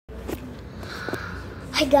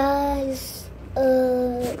Hi guys,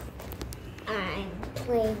 I'm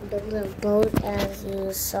playing the little boat as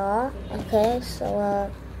you saw. Okay, so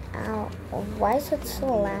ow, why is it so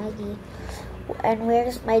laggy? And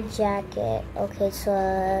where's my jacket? Okay,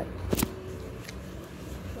 so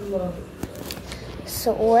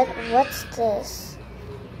what's this?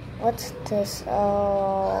 What's this?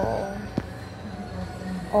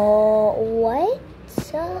 What?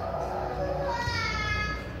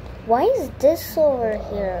 Why is this over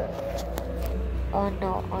here? Oh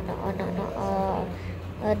no,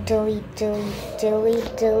 delete.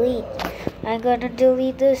 I'm gonna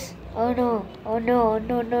delete this. Oh no.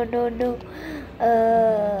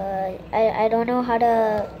 I don't know how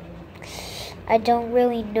to, I don't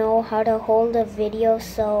really know how to hold a video,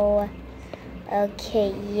 so,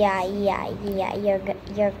 okay, yeah,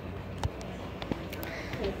 you're,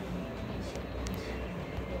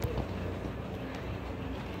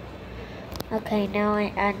 okay, now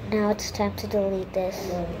now it's time to delete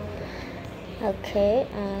this. Okay.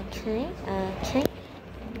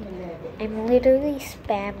 I'm literally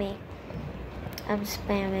spamming. I'm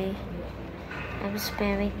spamming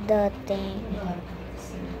the thing.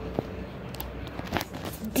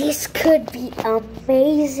 This could be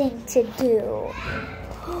amazing to do.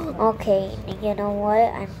 Okay, you know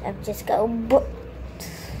what? I'm just going.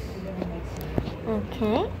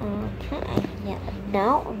 Okay. Yeah.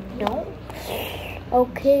 No.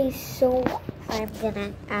 Okay, so I'm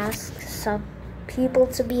gonna ask some people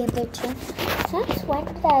to be in the chat. Since when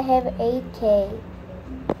did I have 8K?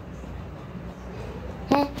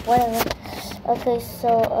 Whatever. Okay,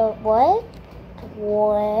 so what?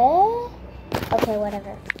 Okay,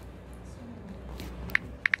 whatever.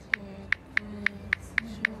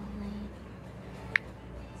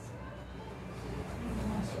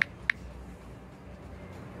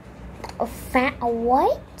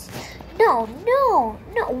 What? No.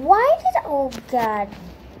 Why did? Oh God.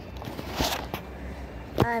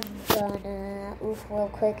 I'm gonna oof real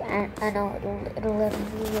quick. I know it'll let me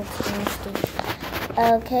look nasty.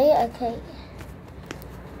 Okay.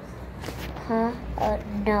 Huh?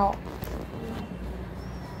 No.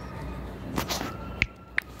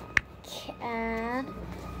 Can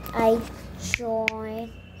I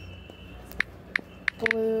join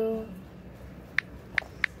blue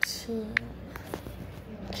team?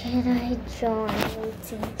 Can I join blue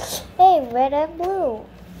team? Hey, red and blue.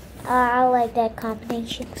 I like that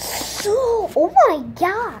combination. Oh my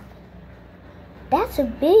God, that's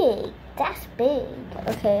big.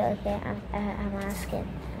 Okay. I'm asking.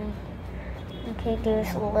 Okay,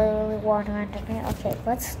 there's literally water under me. Okay,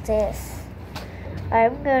 what's this?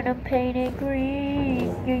 I'm gonna paint it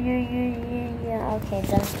green. Yeah. Okay,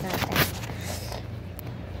 that's nothing.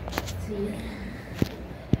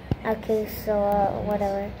 Okay, so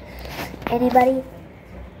whatever. Anybody?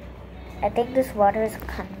 I think this water is a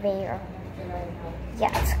conveyor.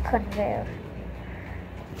 Yeah, it's a conveyor.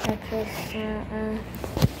 Okay,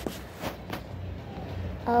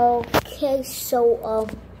 so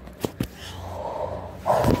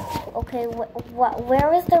okay,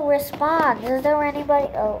 where is the response? Is there anybody?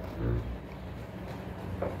 Oh.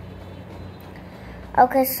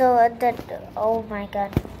 Okay, so oh my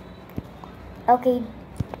God. Okay,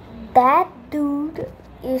 that dude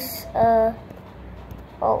is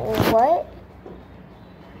what?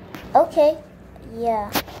 Okay,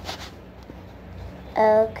 yeah.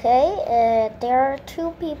 Okay, there are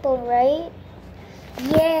 2 people, right?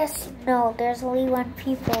 Yes, no, there's only 1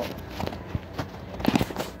 people.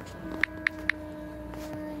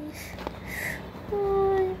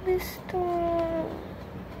 Oh, Mr.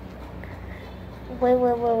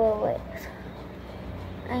 Wait.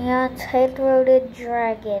 Ion's head-throated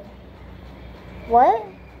dragon. What?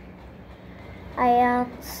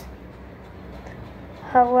 Ion's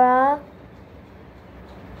Harrow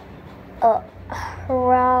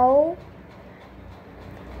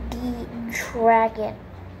the dragon.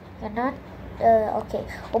 You're not okay.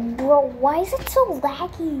 Oh, bro, why is it so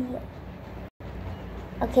laggy?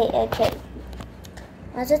 Okay.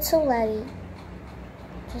 Why is it so laggy?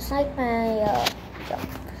 Just like my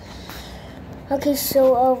Okay,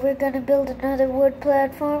 so we're gonna build another wood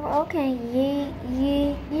platform. Okay, yay.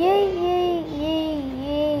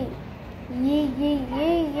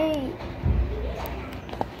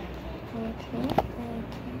 Okay.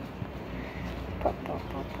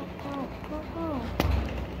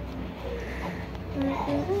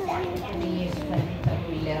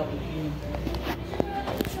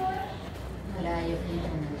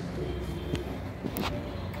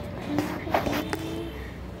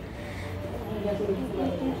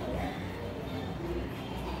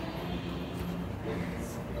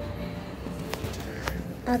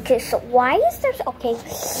 Okay, so why is there? Okay,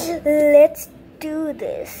 let's do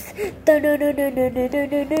this. Batman.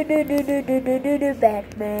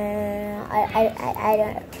 I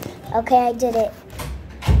don't know. Okay, I did it.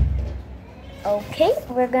 Okay,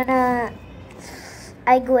 we're gonna.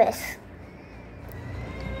 I guess.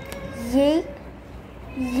 Yeet.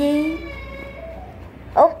 Yeet.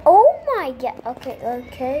 Oh my god. Okay.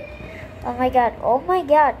 Oh my god.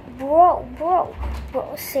 Bro.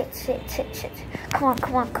 Sit. Come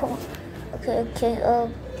on.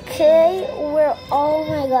 Okay. We're, oh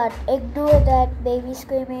my god. Ignore that baby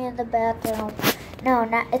screaming in the bathroom. No,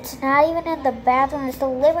 it's not even in the bathroom. It's the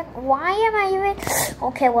living. Why am I even?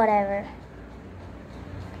 Okay, whatever.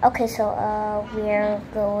 Okay, so, we're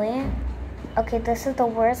going. Okay, this is the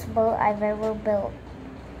worst boat I've ever built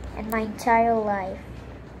in my entire life.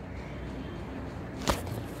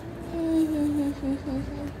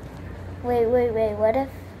 Wait, what if?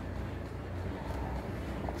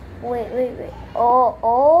 Wait. Oh.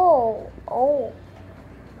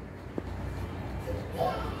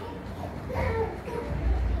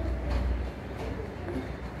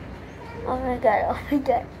 Oh my god. Oh my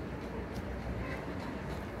god.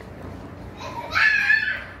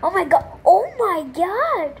 Oh my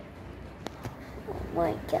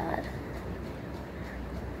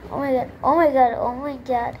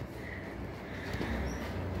god.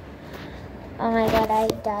 Oh my god, I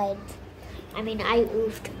died. I mean, I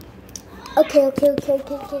oofed. Okay.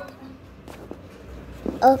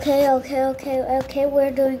 Okay,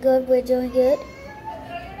 we're doing good.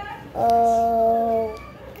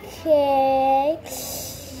 Okay.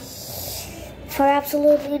 For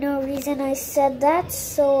absolutely no reason I said that,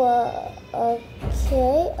 so,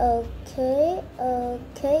 okay.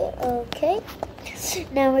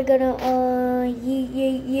 Now we're gonna,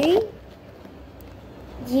 yeet.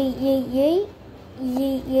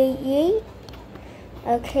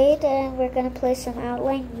 Okay, then we're gonna play some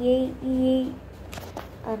outline. Yeet.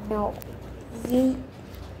 No. Yeet.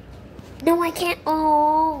 No, I can't.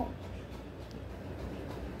 Oh.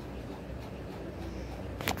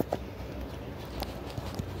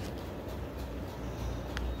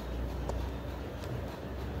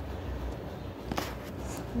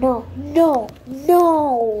 No.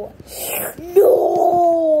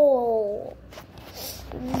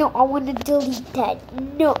 No, I want to delete that.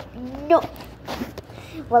 No.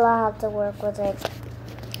 Well, I'll have to work with it.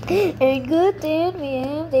 And good thing we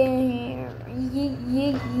have there here.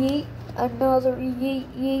 Yeet. Another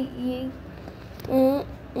yeet.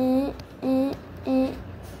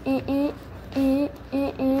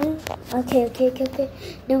 Okay.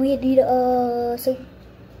 Now we need so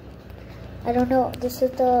I don't know.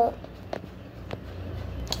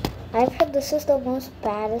 I've heard this is the most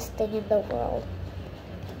baddest thing in the world.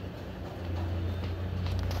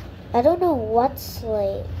 I don't know what's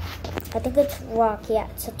like. I think it's rock. Yeah,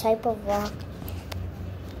 it's a type of rock.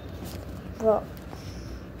 Bro.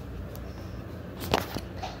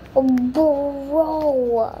 Oh,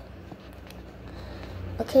 bro.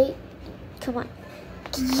 Okay, come on.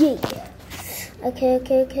 Yeah. Okay.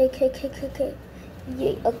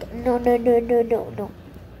 Yeah. Okay. No.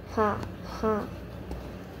 Ha.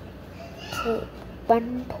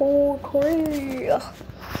 1, 2, 3.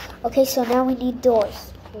 Okay, so now we need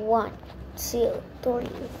doors. 1, 2, 3,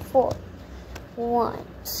 4. 1,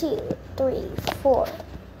 2, 3, 4.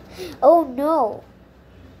 Oh no.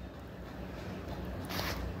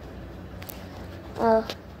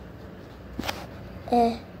 Okay.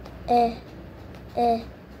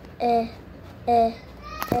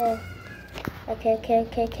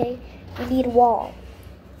 We need wall.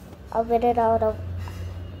 I'll get it out of.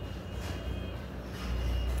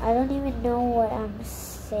 I don't even know what I'm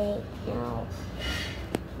saying now.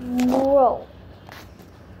 Bro.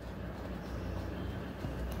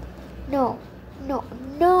 No.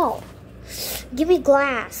 Give me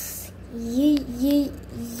glass. Yee.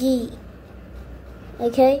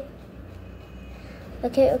 Okay.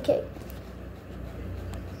 Okay.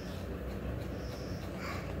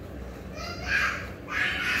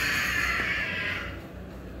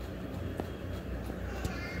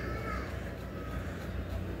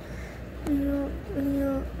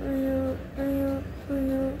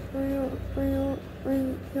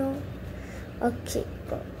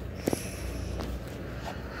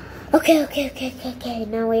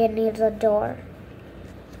 Now we need the door.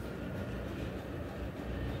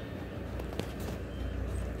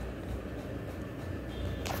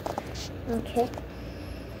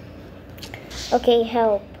 Okay,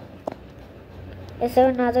 help. Is there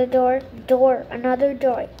another door? Another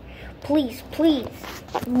door. Please.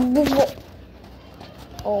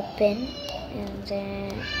 Open. And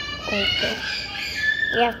then open.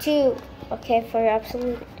 We have two. Okay, for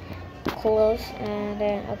absolute. Close, and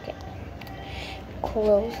then, okay.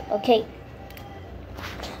 Close. Okay.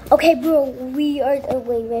 Okay, bro, we are,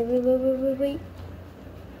 wait.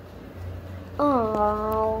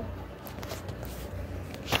 Oh.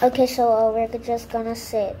 Okay, so we're just gonna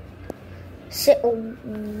sit. Okay,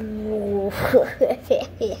 we're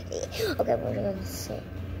gonna sit.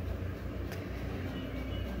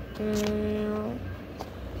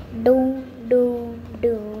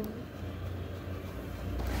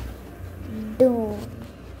 Doom.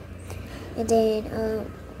 And then,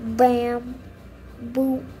 bam,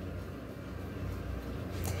 boom.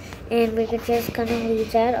 And we're just gonna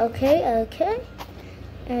leave that. Okay.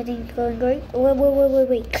 Everything's going great.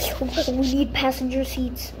 Wait. We need passenger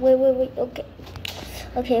seats. Wait.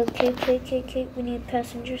 Okay. We need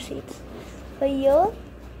passenger seats. Hiya.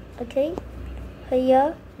 Okay.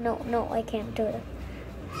 Hiya. No, I can't do it.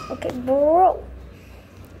 Okay, bro.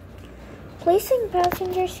 Placing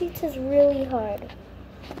passenger seats is really hard.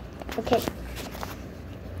 Okay.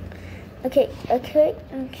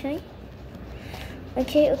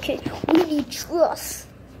 We need trust.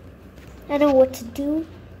 I know what to do.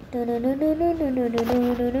 No. Okay.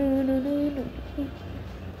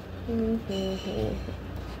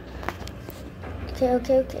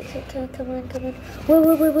 Come on.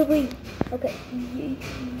 Wait. Okay.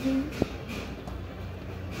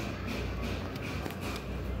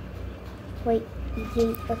 Wait.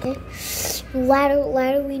 Okay.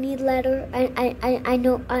 Ladder. We need ladder. I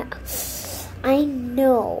know.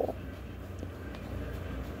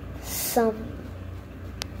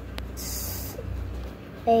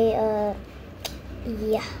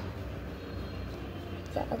 Yeah,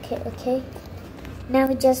 okay. Now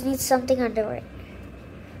we just need something under it,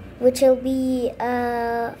 which will be,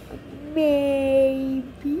 maybe.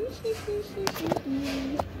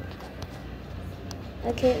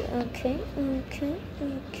 Okay.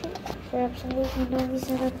 For absolutely no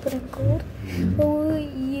reason I put in gold. Oh,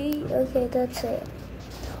 yay. Okay, that's it.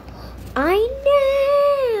 I know.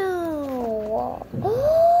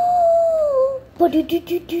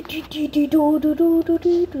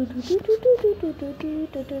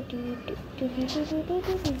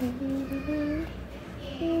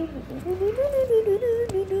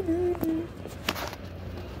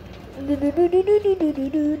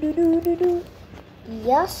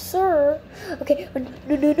 Yes, sir. Okay. No.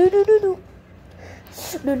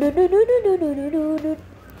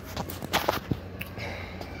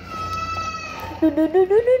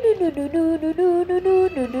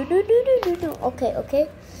 Okay.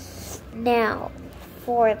 Now,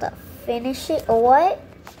 for the finish it. What?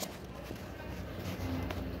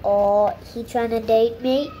 Oh, he trying to date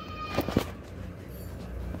me?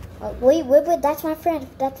 Wait. That's my friend.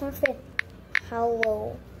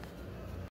 Hello.